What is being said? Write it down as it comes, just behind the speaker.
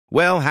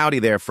Well, howdy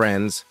there,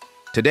 friends.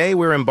 Today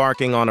we're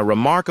embarking on a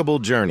remarkable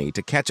journey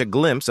to catch a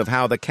glimpse of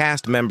how the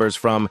cast members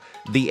from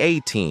The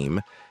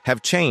A-Team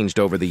have changed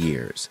over the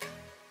years.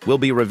 We'll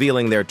be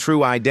revealing their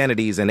true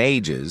identities and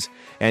ages,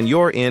 and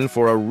you're in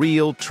for a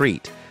real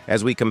treat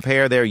as we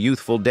compare their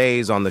youthful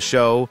days on the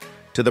show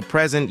to the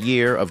present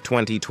year of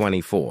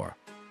 2024.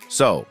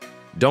 So,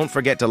 don't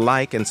forget to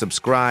like and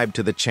subscribe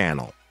to the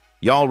channel.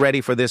 Y'all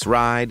ready for this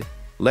ride?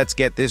 Let's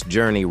get this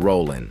journey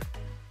rolling.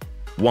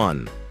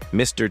 1.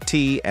 Mr.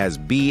 T as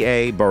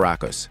B.A.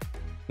 Baracus.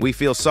 We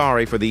feel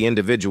sorry for the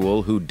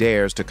individual who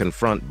dares to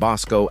confront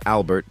Bosco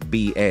Albert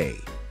B.A.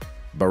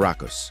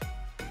 Baracus.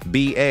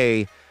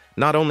 B.A.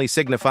 not only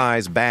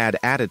signifies bad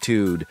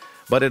attitude,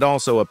 but it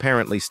also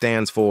apparently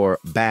stands for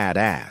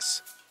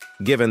badass,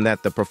 given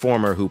that the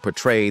performer who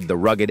portrayed the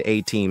rugged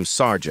A-Team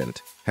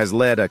sergeant has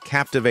led a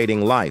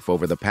captivating life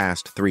over the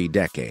past 3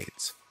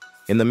 decades.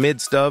 In the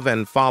midst of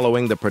and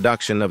following the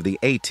production of the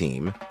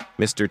A-Team,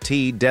 Mr.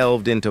 T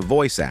delved into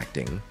voice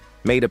acting,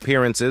 made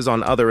appearances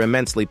on other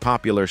immensely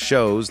popular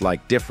shows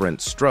like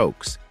Diff'rent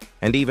Strokes,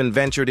 and even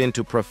ventured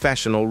into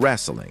professional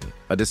wrestling,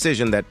 a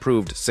decision that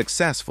proved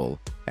successful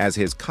as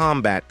his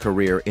combat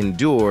career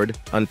endured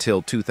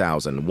until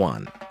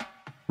 2001.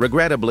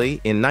 Regrettably,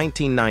 in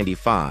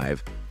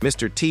 1995,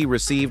 Mr. T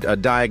received a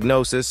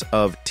diagnosis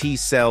of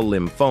T-cell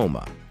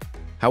lymphoma.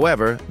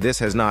 However, this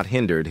has not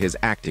hindered his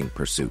acting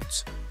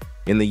pursuits.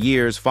 In the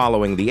years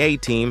following the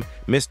A-Team,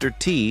 Mr.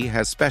 T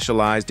has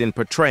specialized in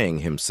portraying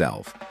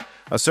himself,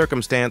 a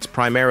circumstance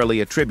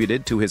primarily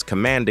attributed to his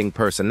commanding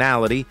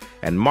personality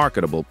and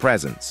marketable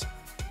presence.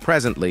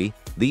 Presently,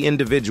 the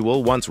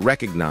individual once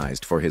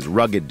recognized for his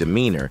rugged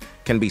demeanor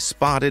can be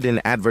spotted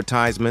in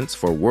advertisements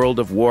for World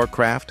of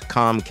Warcraft,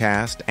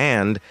 Comcast,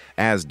 and,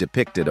 as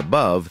depicted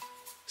above,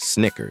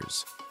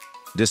 Snickers.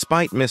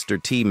 Despite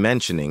Mr. T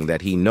mentioning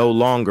that he no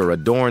longer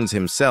adorns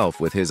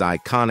himself with his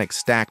iconic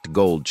stacked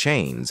gold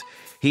chains,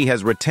 he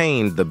has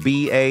retained the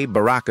B.A.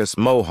 Baracus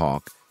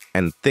mohawk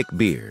and thick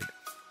beard,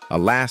 a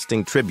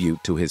lasting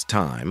tribute to his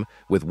time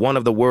with one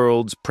of the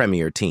world's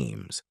premier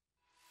teams.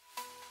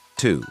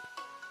 2.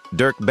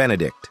 Dirk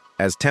Benedict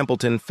as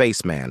Templeton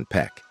Faceman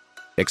Peck,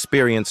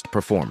 experienced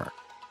performer.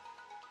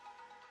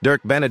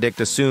 Dirk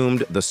Benedict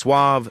assumed the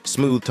suave,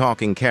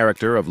 smooth-talking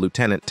character of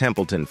Lieutenant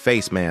Templeton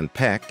Faceman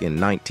Peck in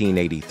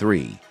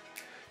 1983.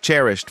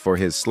 Cherished for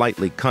his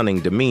slightly cunning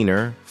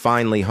demeanor,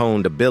 finely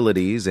honed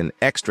abilities in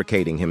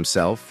extricating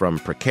himself from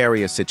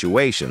precarious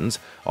situations,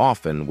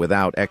 often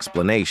without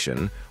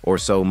explanation or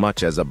so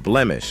much as a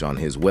blemish on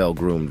his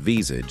well-groomed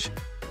visage,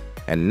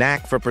 and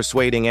knack for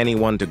persuading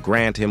anyone to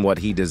grant him what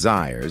he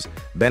desires,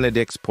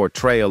 Benedict's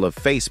portrayal of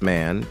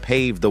Faceman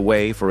paved the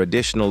way for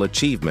additional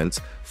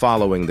achievements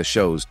following the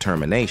show's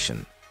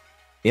termination.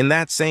 In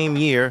that same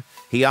year,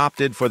 he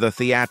opted for the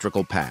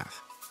theatrical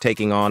path,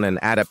 taking on an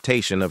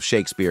adaptation of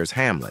Shakespeare's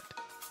Hamlet,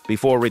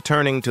 before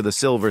returning to the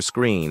silver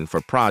screen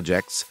for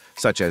projects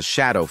such as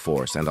Shadow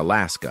Force and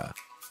Alaska.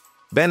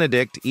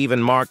 Benedict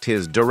even marked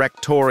his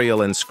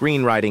directorial and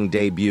screenwriting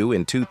debut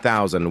in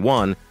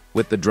 2001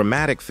 with the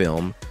dramatic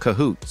film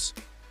Cahoots.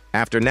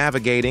 After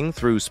navigating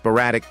through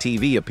sporadic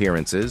TV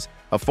appearances,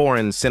 a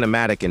foreign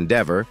cinematic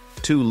endeavor,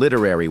 2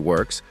 literary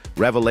works,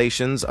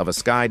 Revelations of a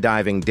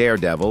Skydiving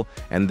Daredevil,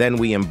 and Then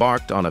We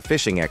Embarked on a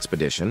Fishing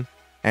Expedition,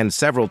 and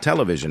several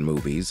television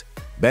movies,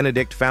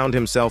 Benedict found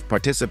himself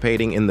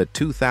participating in the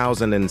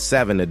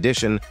 2007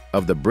 edition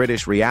of the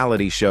British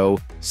reality show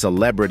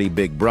Celebrity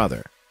Big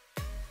Brother.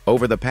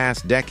 Over the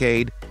past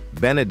decade,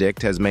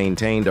 Benedict has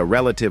maintained a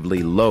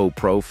relatively low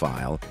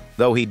profile,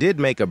 though he did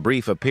make a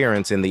brief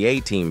appearance in the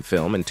A-Team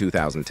film in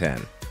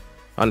 2010.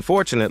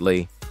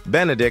 Unfortunately,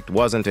 Benedict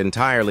wasn't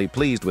entirely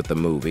pleased with the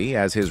movie,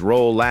 as his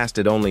role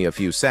lasted only a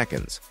few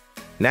seconds.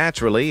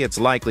 Naturally, it's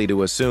likely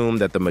to assume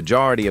that the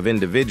majority of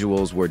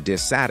individuals were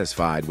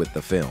dissatisfied with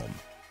the film.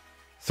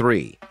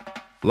 3.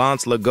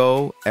 Lance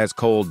Legault as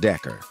Cole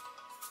Decker.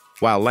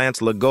 While Lance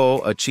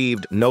Legault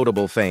achieved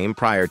notable fame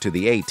prior to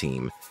the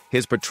A-Team,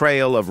 his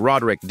portrayal of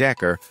Roderick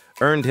Decker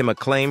earned him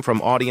acclaim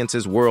from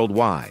audiences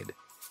worldwide.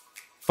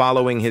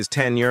 Following his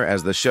tenure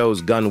as the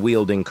show's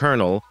gun-wielding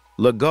colonel,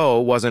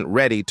 Legault wasn't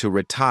ready to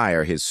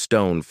retire his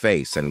stone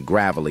face and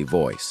gravelly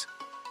voice.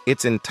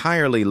 It's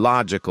entirely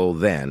logical,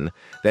 then,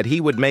 that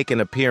he would make an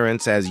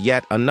appearance as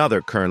yet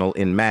another colonel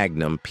in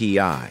Magnum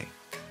P.I.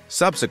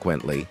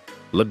 Subsequently,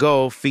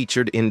 Legault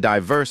featured in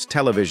diverse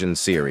television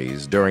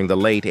series during the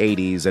late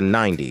 80s and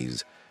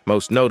 90s,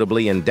 most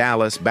notably in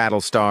Dallas,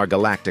 Battlestar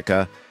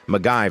Galactica,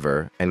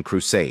 MacGyver, and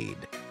Crusade.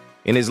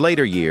 In his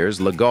later years,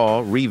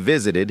 Legault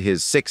revisited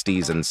his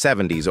 60s and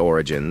 70s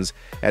origins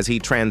as he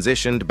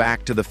transitioned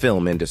back to the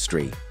film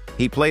industry.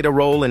 He played a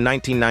role in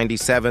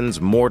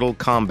 1997's Mortal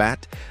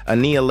Kombat,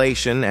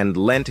 Annihilation, and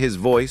lent his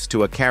voice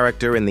to a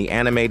character in the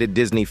animated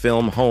Disney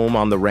film Home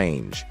on the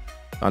Range.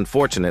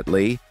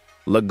 Unfortunately,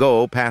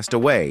 Legault passed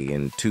away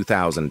in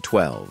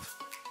 2012.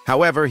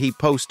 However, he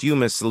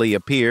posthumously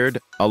appeared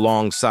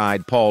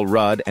alongside Paul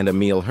Rudd and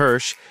Emile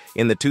Hirsch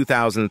in the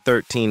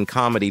 2013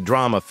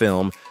 comedy-drama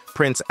film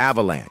Prince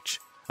Avalanche,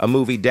 a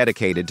movie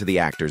dedicated to the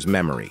actor's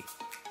memory.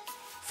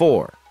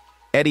 4.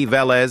 Eddie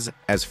Velez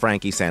as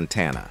Frankie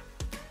Santana.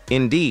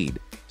 Indeed,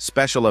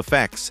 special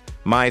effects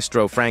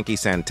maestro Frankie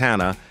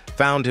Santana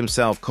found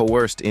himself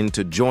coerced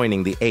into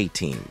joining the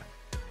A-Team.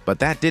 But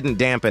that didn't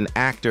dampen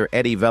actor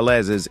Eddie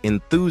Velez's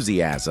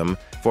enthusiasm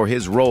for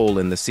his role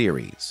in the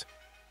series.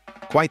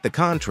 Quite the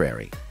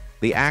contrary,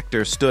 the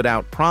actor stood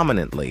out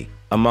prominently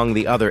among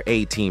the other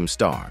A-Team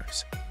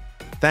stars.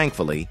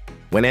 Thankfully,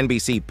 when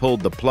NBC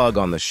pulled the plug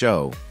on the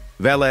show,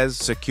 Velez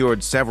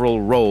secured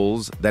several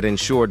roles that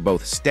ensured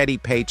both steady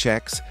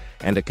paychecks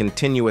and a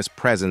continuous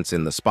presence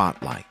in the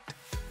spotlight.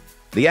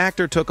 The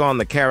actor took on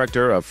the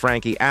character of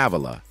Frankie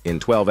Avila in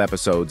 12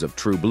 episodes of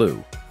True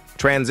Blue,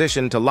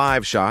 transitioned to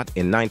Live Shot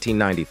in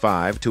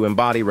 1995 to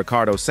embody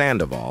Ricardo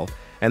Sandoval,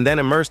 and then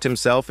immersed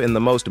himself in the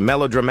most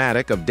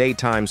melodramatic of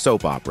daytime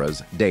soap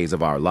operas, Days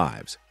of Our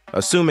Lives.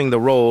 Assuming the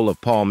role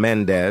of Paul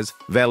Mendez,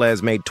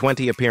 Velez made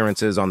 20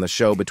 appearances on the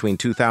show between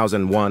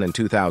 2001 and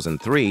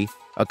 2003,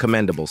 a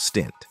commendable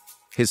stint.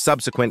 His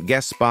subsequent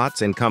guest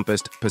spots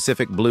encompassed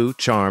Pacific Blue,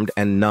 Charmed,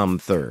 and Numb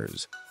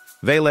Thurs.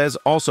 Velez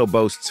also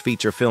boasts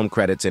feature film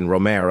credits in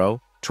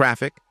Romero,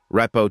 Traffic,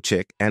 Repo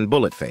Chick, and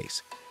Bullet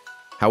Face.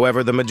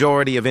 However, the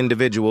majority of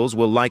individuals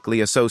will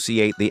likely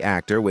associate the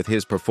actor with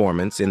his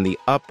performance in the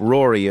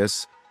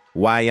uproarious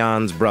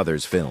Wayans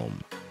Brothers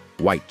film,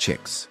 White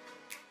Chicks.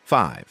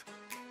 5.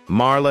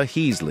 Marla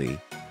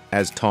Heasley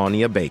as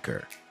Tawnia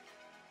Baker.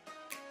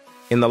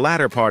 In the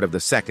latter part of the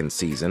second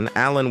season,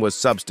 Alan was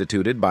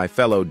substituted by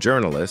fellow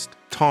journalist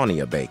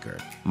Tawnia Baker,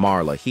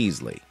 Marla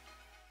Heasley.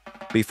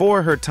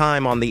 Before her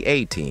time on the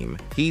A-Team,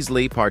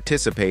 Heasley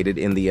participated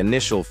in the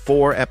initial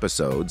 4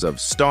 episodes of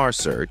Star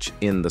Search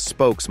in the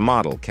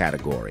spokesmodel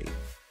category.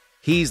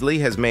 Heasley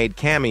has made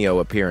cameo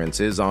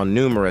appearances on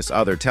numerous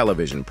other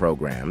television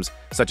programs,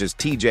 such as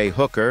T.J.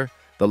 Hooker,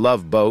 The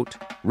Love Boat,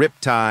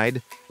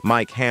 Riptide,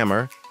 Mike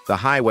Hammer, The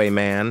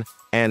Highwayman,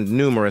 and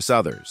numerous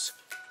others.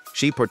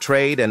 She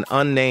portrayed an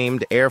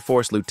unnamed Air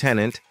Force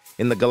lieutenant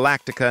in the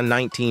Galactica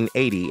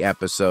 1980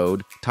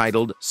 episode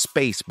titled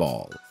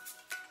Spaceball.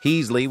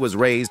 Heasley was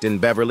raised in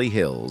Beverly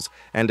Hills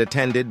and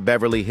attended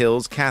Beverly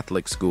Hills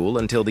Catholic School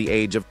until the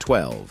age of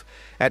 12,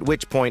 at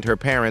which point her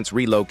parents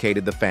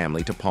relocated the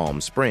family to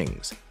Palm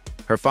Springs.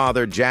 Her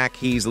father, Jack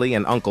Heasley,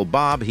 and Uncle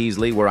Bob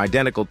Heasley were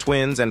identical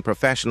twins and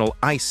professional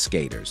ice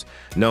skaters,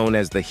 known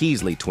as the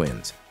Heasley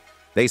Twins.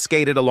 They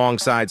skated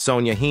alongside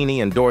Sonia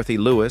Heaney and Dorothy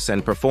Lewis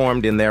and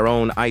performed in their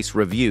own ice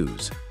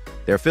revues.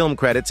 Their film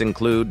credits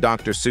include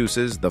Dr.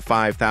 Seuss's The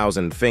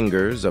 5,000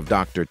 Fingers of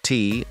Dr.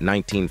 T,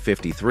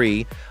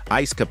 1953,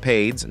 Ice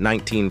Capades,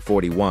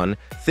 1941,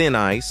 Thin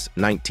Ice,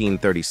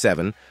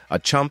 1937, A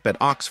Chump at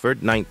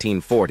Oxford,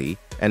 1940,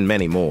 and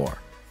many more.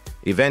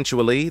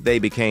 Eventually, they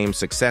became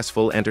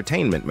successful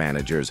entertainment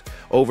managers,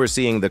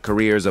 overseeing the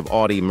careers of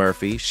Audie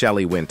Murphy,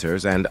 Shelley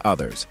Winters, and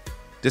others.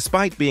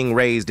 Despite being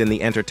raised in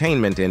the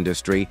entertainment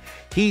industry,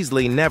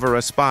 Heasley never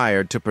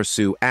aspired to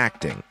pursue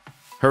acting.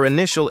 Her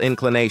initial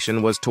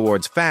inclination was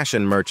towards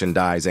fashion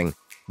merchandising,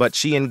 but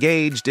she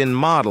engaged in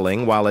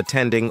modeling while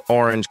attending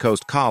Orange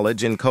Coast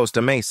College in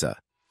Costa Mesa.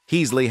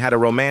 Heasley had a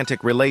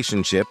romantic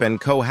relationship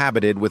and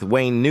cohabited with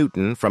Wayne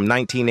Newton from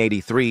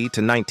 1983 to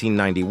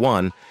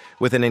 1991,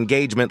 with an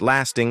engagement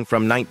lasting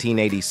from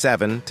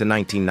 1987 to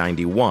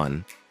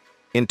 1991.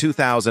 In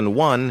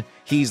 2001,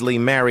 Heasley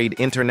married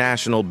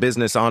international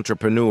business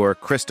entrepreneur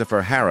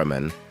Christopher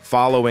Harriman,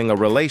 following a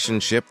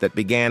relationship that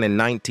began in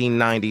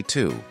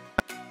 1992.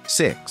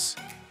 6.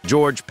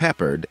 George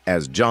Peppard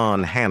as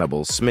John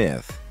Hannibal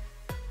Smith.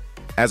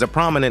 As a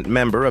prominent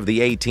member of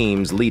the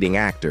A-Team's leading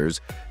actors,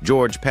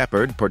 George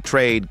Peppard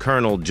portrayed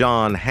Colonel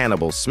John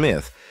Hannibal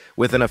Smith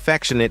with an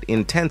affectionate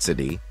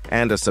intensity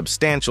and a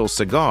substantial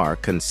cigar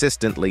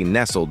consistently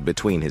nestled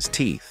between his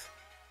teeth.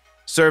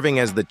 Serving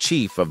as the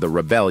chief of the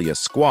rebellious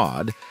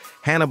squad,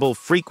 Hannibal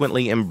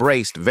frequently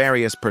embraced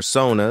various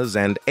personas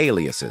and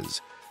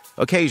aliases,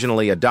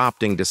 occasionally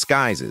adopting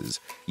disguises,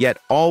 yet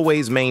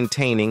always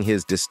maintaining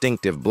his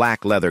distinctive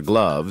black leather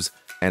gloves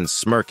and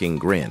smirking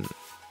grin.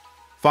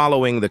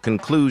 Following the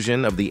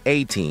conclusion of the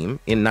A-Team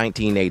in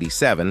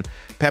 1987,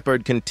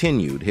 Peppard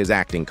continued his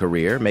acting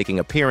career, making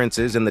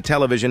appearances in the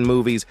television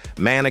movies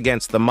Man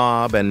Against the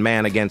Mob and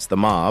Man Against the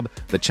Mob,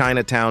 The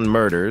Chinatown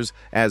Murders,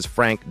 as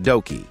Frank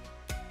Doki.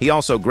 He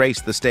also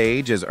graced the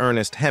stage as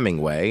Ernest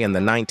Hemingway in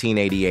the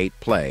 1988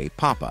 play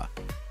Papa.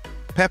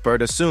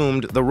 Peppard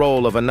assumed the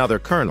role of another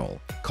colonel,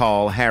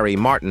 call Harry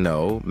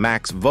Martineau,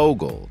 Max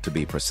Vogel to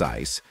be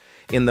precise,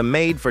 in the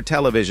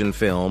made-for-television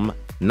film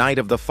Night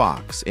of the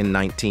Fox in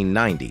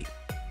 1990.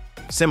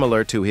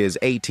 Similar to his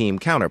A-Team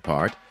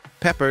counterpart,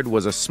 Peppard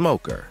was a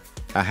smoker,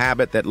 a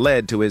habit that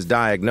led to his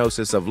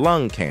diagnosis of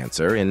lung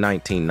cancer in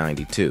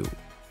 1992.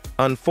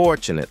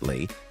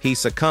 Unfortunately, he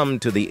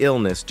succumbed to the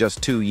illness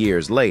just 2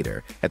 years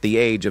later, at the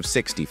age of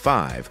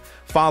 65,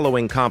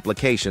 following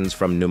complications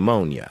from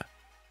pneumonia.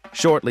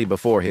 Shortly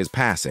before his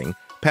passing,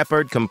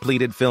 Peppard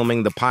completed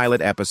filming the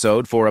pilot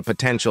episode for a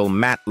potential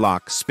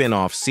Matlock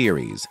spin-off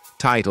series,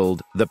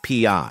 titled The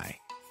P.I.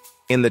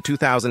 In the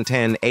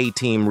 2010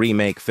 A-Team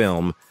remake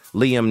film,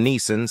 Liam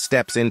Neeson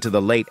steps into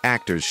the late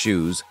actor's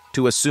shoes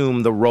to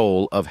assume the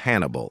role of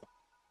Hannibal.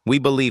 we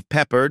believe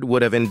Peppard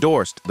would have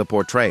endorsed the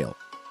portrayal.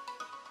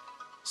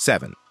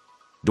 7.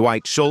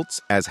 Dwight Schultz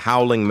as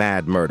Howling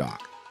Mad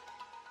Murdoch.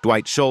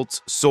 Dwight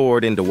Schultz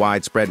soared into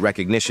widespread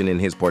recognition in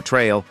his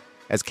portrayal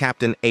as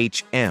Captain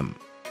H.M.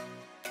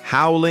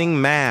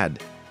 Howling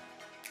Mad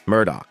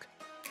Murdoch.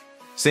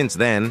 Since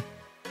then,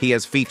 he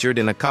has featured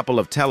in a couple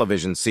of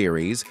television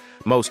series,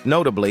 most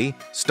notably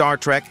Star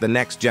Trek The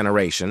Next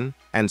Generation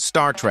and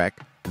Star Trek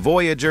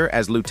Voyager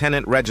as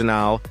Lieutenant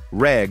Reginald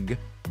Reg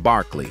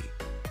Barclay.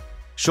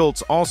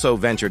 Schultz also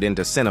ventured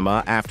into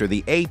cinema after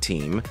the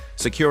A-Team,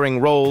 securing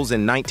roles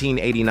in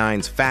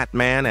 1989's Fat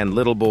Man and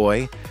Little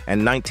Boy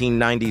and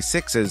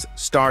 1996's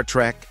Star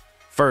Trek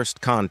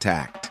First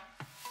Contact.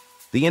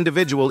 The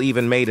individual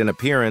even made an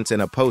appearance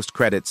in a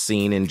post-credits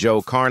scene in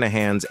Joe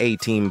Carnahan's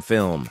A-Team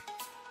film.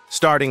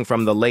 Starting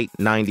from the late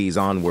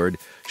 90s onward,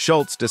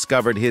 Schultz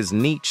discovered his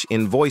niche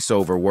in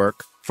voiceover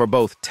work for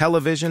both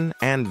television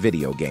and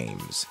video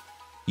games.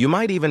 You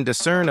might even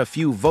discern a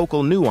few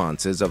vocal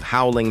nuances of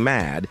Howling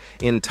Mad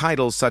in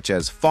titles such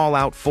as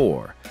Fallout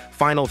 4,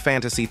 Final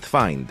Fantasy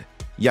VII,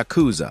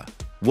 Yakuza,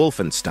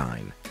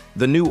 Wolfenstein,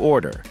 The New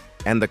Order,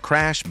 and the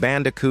Crash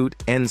Bandicoot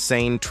N.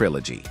 Sane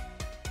Trilogy.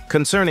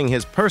 Concerning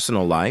his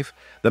personal life,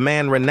 the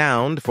man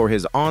renowned for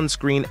his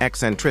on-screen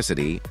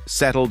eccentricity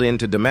settled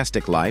into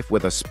domestic life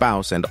with a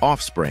spouse and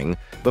offspring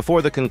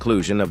before the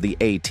conclusion of the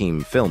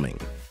A-Team filming.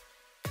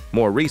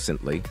 More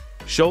recently,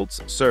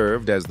 Schultz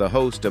served as the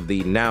host of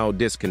the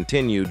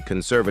now-discontinued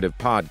conservative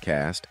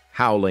podcast,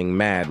 Howling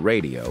Mad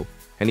Radio,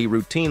 and he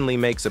routinely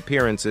makes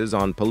appearances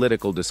on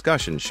political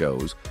discussion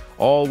shows,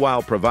 all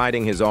while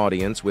providing his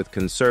audience with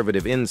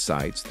conservative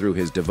insights through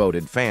his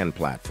devoted fan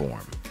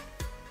platform.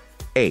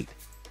 8.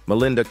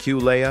 Melinda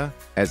Culea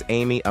as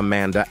Amy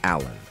Amanda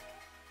Allen.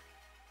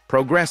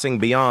 Progressing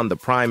beyond the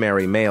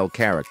primary male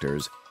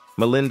characters,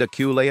 Melinda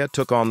Culea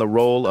took on the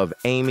role of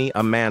Amy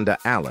Amanda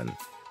Allen,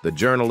 the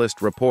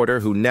journalist-reporter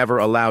who never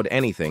allowed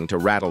anything to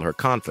rattle her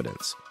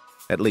confidence,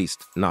 at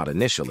least not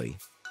initially.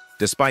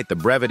 Despite the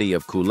brevity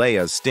of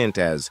Culea's stint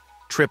as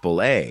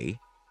Triple A,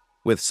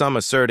 with some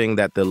asserting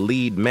that the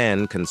lead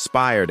men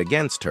conspired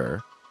against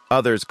her,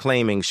 others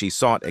claiming she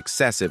sought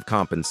excessive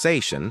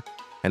compensation,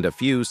 and a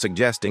few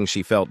suggesting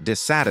she felt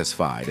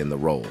dissatisfied in the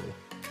role.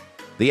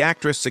 The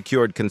actress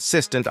secured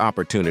consistent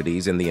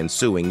opportunities in the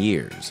ensuing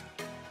years.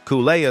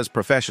 Culea's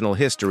professional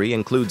history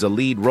includes a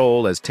lead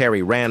role as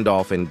Terry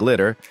Randolph in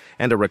Glitter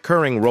and a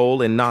recurring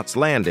role in Knots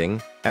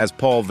Landing as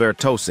Paul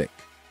Vertosik.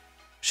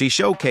 She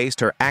showcased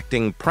her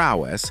acting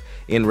prowess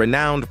in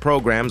renowned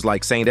programs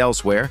like St.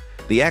 Elsewhere,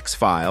 The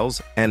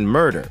X-Files, and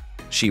Murder,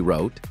 She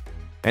Wrote,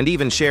 and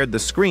even shared the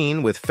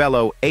screen with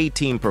fellow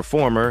A-Team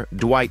performer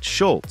Dwight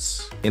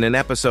Schultz in an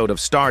episode of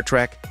Star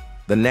Trek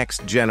The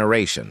Next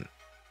Generation.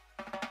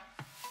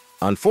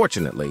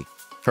 Unfortunately,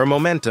 her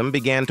momentum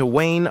began to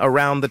wane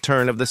around the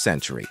turn of the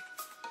century.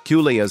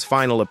 Culea's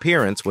final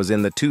appearance was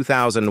in the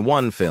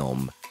 2001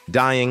 film,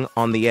 Dying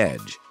on the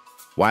Edge.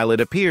 While it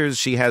appears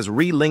she has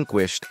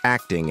relinquished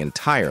acting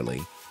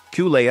entirely,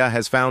 Culea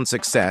has found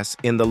success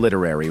in the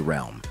literary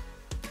realm.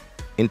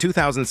 In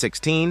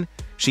 2016,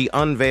 she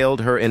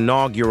unveiled her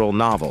inaugural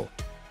novel,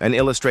 an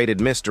illustrated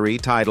mystery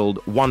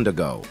titled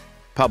Wondigo,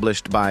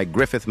 published by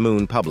Griffith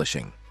Moon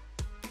Publishing.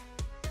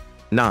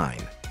 9.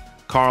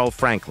 Carl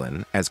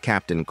Franklin as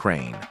Captain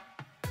Crane.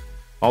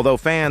 Although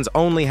fans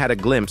only had a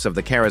glimpse of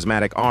the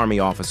charismatic Army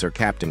officer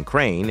Captain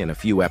Crane in a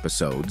few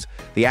episodes,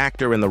 the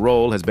actor in the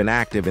role has been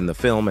active in the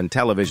film and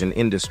television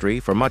industry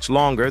for much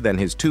longer than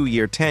his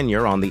 2-year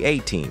tenure on the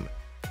A-Team.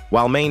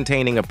 While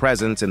maintaining a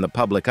presence in the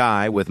public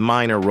eye with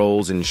minor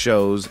roles in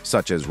shows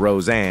such as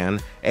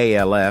Roseanne,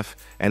 ALF,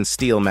 and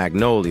Steel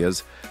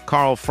Magnolias,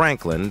 Carl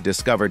Franklin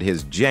discovered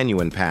his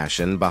genuine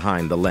passion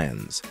behind the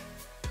lens.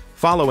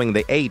 Following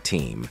the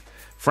A-Team,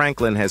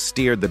 Franklin has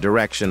steered the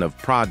direction of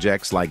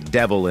projects like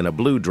Devil in a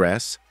Blue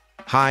Dress,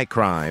 High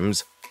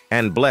Crimes,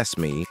 and Bless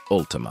Me,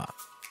 Ultima.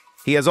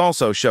 He has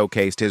also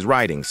showcased his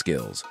writing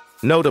skills,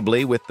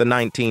 notably with the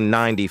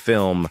 1990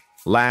 film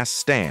Last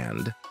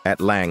Stand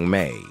at Lang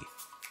May.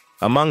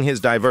 Among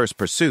his diverse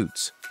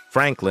pursuits,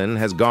 Franklin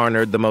has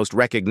garnered the most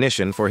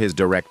recognition for his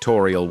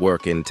directorial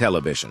work in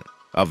television,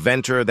 a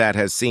venture that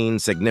has seen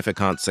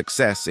significant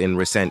success in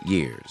recent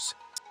years.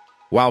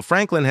 While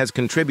Franklin has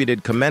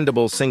contributed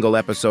commendable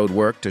single-episode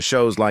work to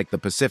shows like The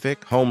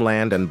Pacific,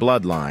 Homeland, and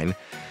Bloodline,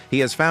 he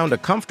has found a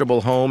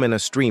comfortable home in a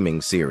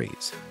streaming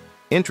series.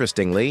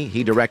 Interestingly,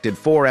 he directed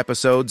 4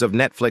 episodes of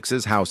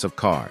Netflix's House of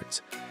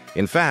Cards.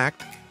 In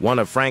fact, one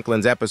of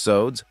Franklin's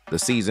episodes, the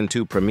Season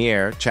 2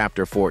 premiere,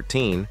 Chapter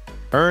 14,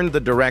 earned the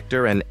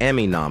director an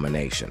Emmy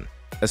nomination,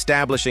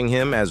 establishing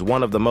him as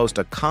one of the most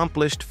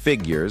accomplished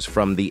figures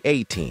from the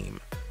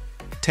A-Team.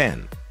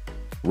 10.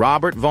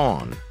 Robert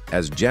Vaughn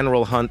as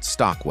General Hunt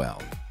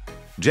Stockwell.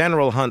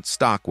 General Hunt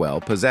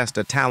Stockwell possessed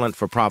a talent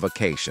for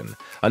provocation,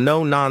 a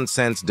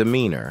no-nonsense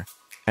demeanor,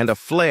 and a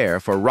flair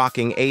for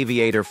rocking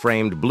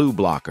aviator-framed blue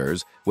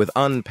blockers with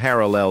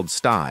unparalleled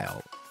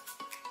style.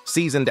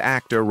 Seasoned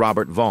actor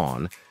Robert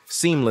Vaughn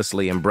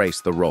seamlessly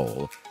embraced the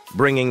role,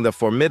 bringing the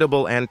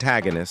formidable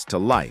antagonist to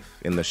life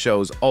in the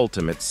show's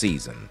ultimate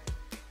season.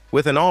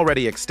 With an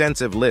already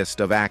extensive list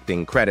of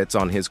acting credits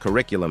on his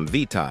curriculum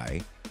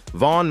vitae,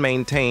 Vaughn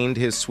maintained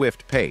his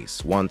swift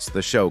pace once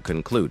the show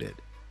concluded.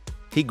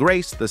 He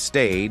graced the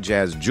stage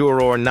as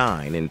Juror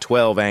 9 in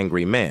 12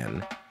 Angry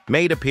Men,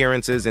 made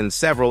appearances in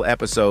several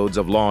episodes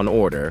of Law &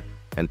 Order,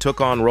 and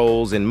took on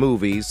roles in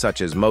movies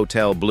such as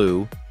Motel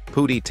Blue,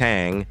 Pootie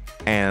Tang,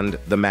 and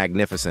The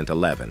Magnificent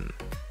 11.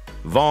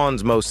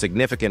 Vaughn's most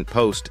significant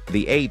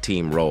post-The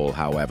A-Team role,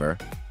 however,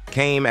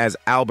 came as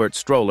Albert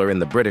Stroller in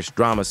the British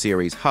drama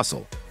series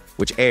Hustle,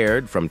 which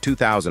aired from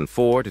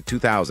 2004 to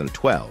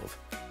 2012.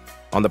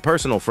 On the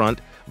personal front,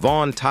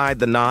 Vaughn tied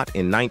the knot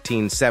in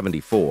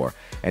 1974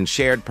 and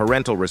shared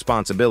parental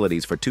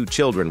responsibilities for 2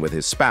 children with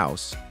his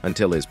spouse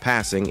until his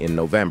passing in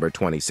November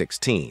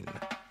 2016.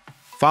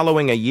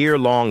 Following a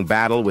year-long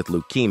battle with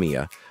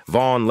leukemia,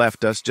 Vaughn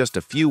left us just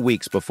a few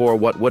weeks before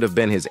what would have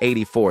been his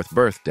 84th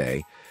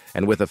birthday,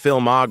 and with a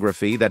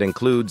filmography that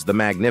includes The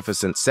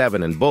Magnificent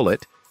 7 and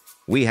Bullitt,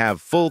 we have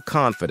full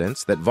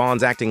confidence that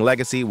Vaughn's acting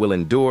legacy will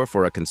endure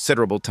for a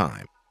considerable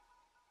time.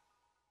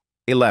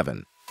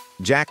 11.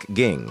 Jack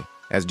Ging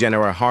as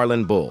General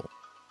Harlan Bull.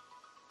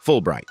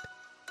 Fulbright.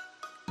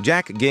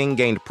 Jack Ging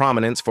gained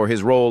prominence for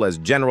his role as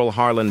General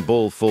Harlan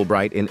Bull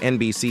Fulbright in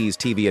NBC's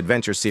TV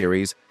adventure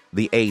series,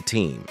 The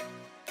A-Team.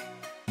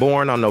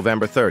 Born on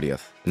November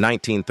 30th,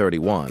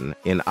 1931,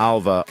 in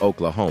Alva,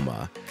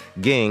 Oklahoma,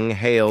 Ging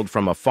hailed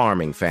from a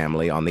farming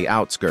family on the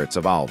outskirts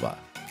of Alva.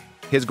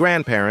 His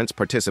grandparents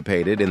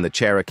participated in the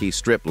Cherokee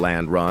Strip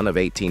land run of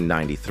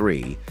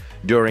 1893.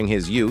 During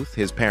his youth,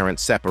 his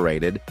parents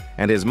separated,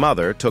 and his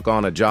mother took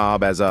on a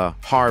job as a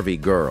Harvey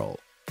girl.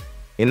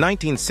 In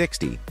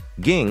 1960,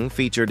 Ging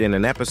featured in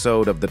an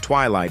episode of The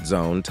Twilight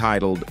Zone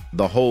titled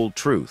The Whole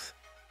Truth.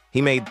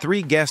 He made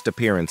 3 guest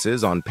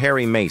appearances on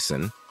Perry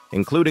Mason,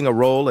 including a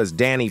role as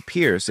Danny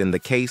Pierce in The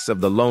Case of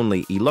the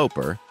Lonely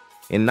Eloper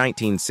in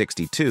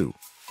 1962.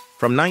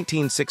 From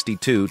 1962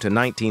 to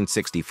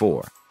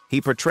 1964, he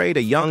portrayed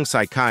a young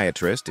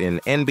psychiatrist in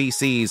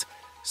NBC's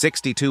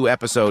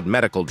 62-episode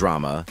medical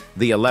drama,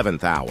 The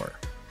 11th Hour.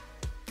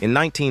 In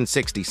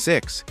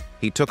 1966,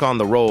 he took on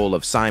the role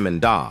of Simon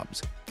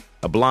Dobbs,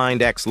 a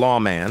blind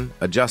ex-lawman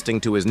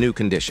adjusting to his new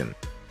condition,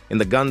 in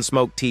the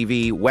Gunsmoke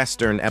TV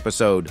Western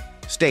episode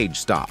Stage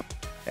Stop,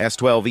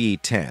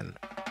 S12E10.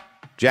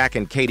 Jack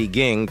and Katie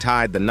Ging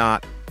tied the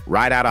knot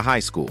right out of high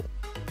school.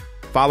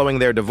 Following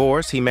their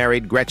divorce, he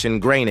married Gretchen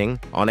Groening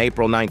on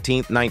April 19,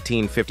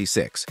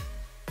 1956.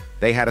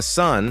 They had a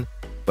son,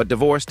 but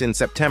divorced in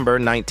September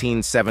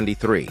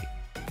 1973.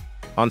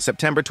 On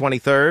September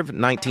 23,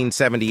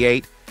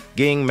 1978,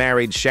 Ging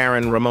married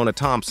Sharon Ramona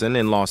Thompson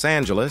in Los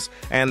Angeles,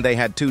 and they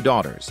had 2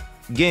 daughters.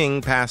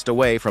 Ging passed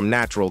away from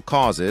natural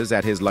causes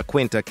at his La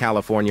Quinta,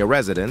 California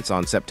residence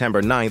on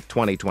September 9,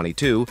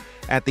 2022,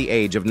 at the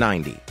age of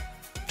 90.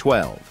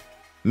 12.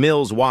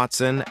 Mills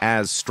Watson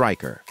as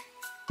Stryker.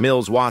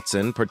 Mills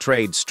Watson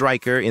portrayed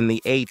Stryker in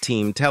the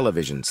A-Team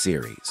television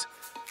series.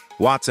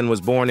 Watson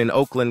was born in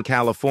Oakland,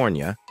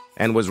 California,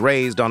 and was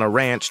raised on a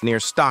ranch near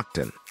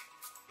Stockton.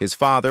 His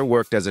father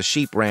worked as a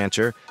sheep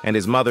rancher, and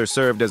his mother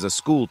served as a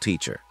school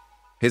teacher.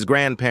 His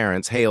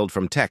grandparents hailed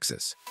from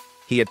Texas.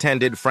 He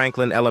attended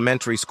Franklin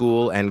Elementary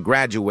School and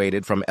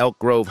graduated from Elk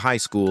Grove High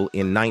School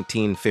in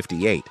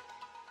 1958.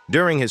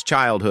 During his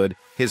childhood,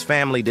 his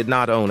family did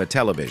not own a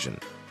television,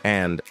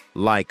 and,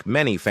 like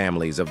many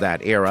families of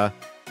that era,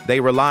 they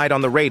relied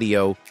on the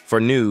radio for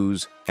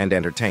news and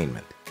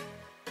entertainment.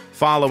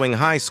 Following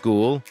high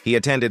school, he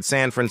attended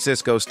San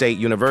Francisco State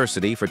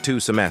University for 2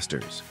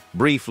 semesters,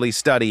 briefly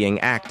studying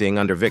acting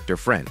under Victor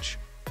French.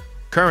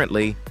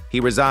 Currently, he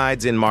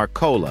resides in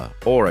Marcola,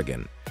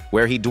 Oregon,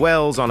 where he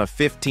dwells on a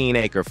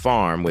 15-acre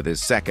farm with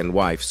his second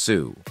wife,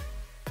 Sue.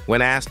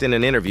 When asked in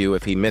an interview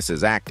if he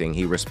misses acting,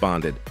 he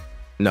responded,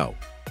 "No.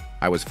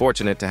 I was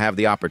fortunate to have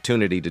the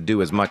opportunity to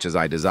do as much as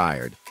I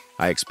desired.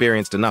 I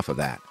experienced enough of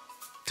that.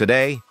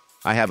 Today,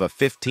 I have a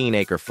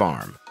 15-acre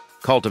farm,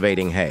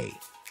 cultivating hay.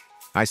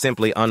 I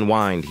simply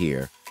unwind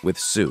here with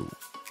Sue."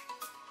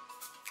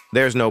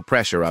 There's no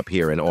pressure up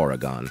here in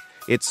Oregon.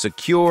 It's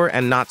secure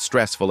and not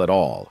stressful at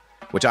all,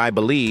 which I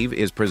believe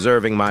is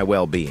preserving my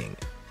well-being.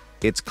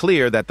 It's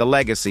clear that the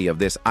legacy of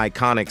this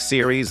iconic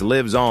series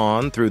lives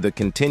on through the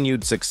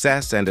continued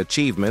success and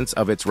achievements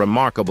of its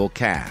remarkable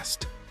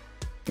cast.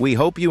 We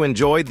hope you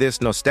enjoyed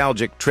this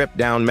nostalgic trip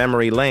down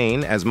memory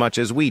lane as much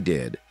as we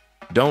did.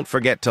 Don't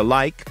forget to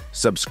like,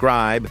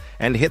 subscribe,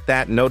 and hit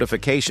that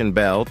notification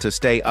bell to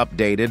stay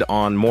updated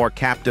on more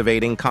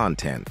captivating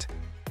content.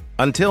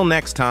 Until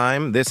next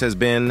time, this has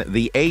been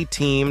the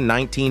A-Team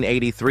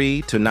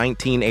 1983 to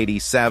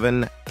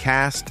 1987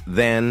 Cast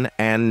Then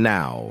and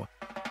Now.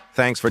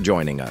 Thanks for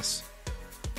joining us.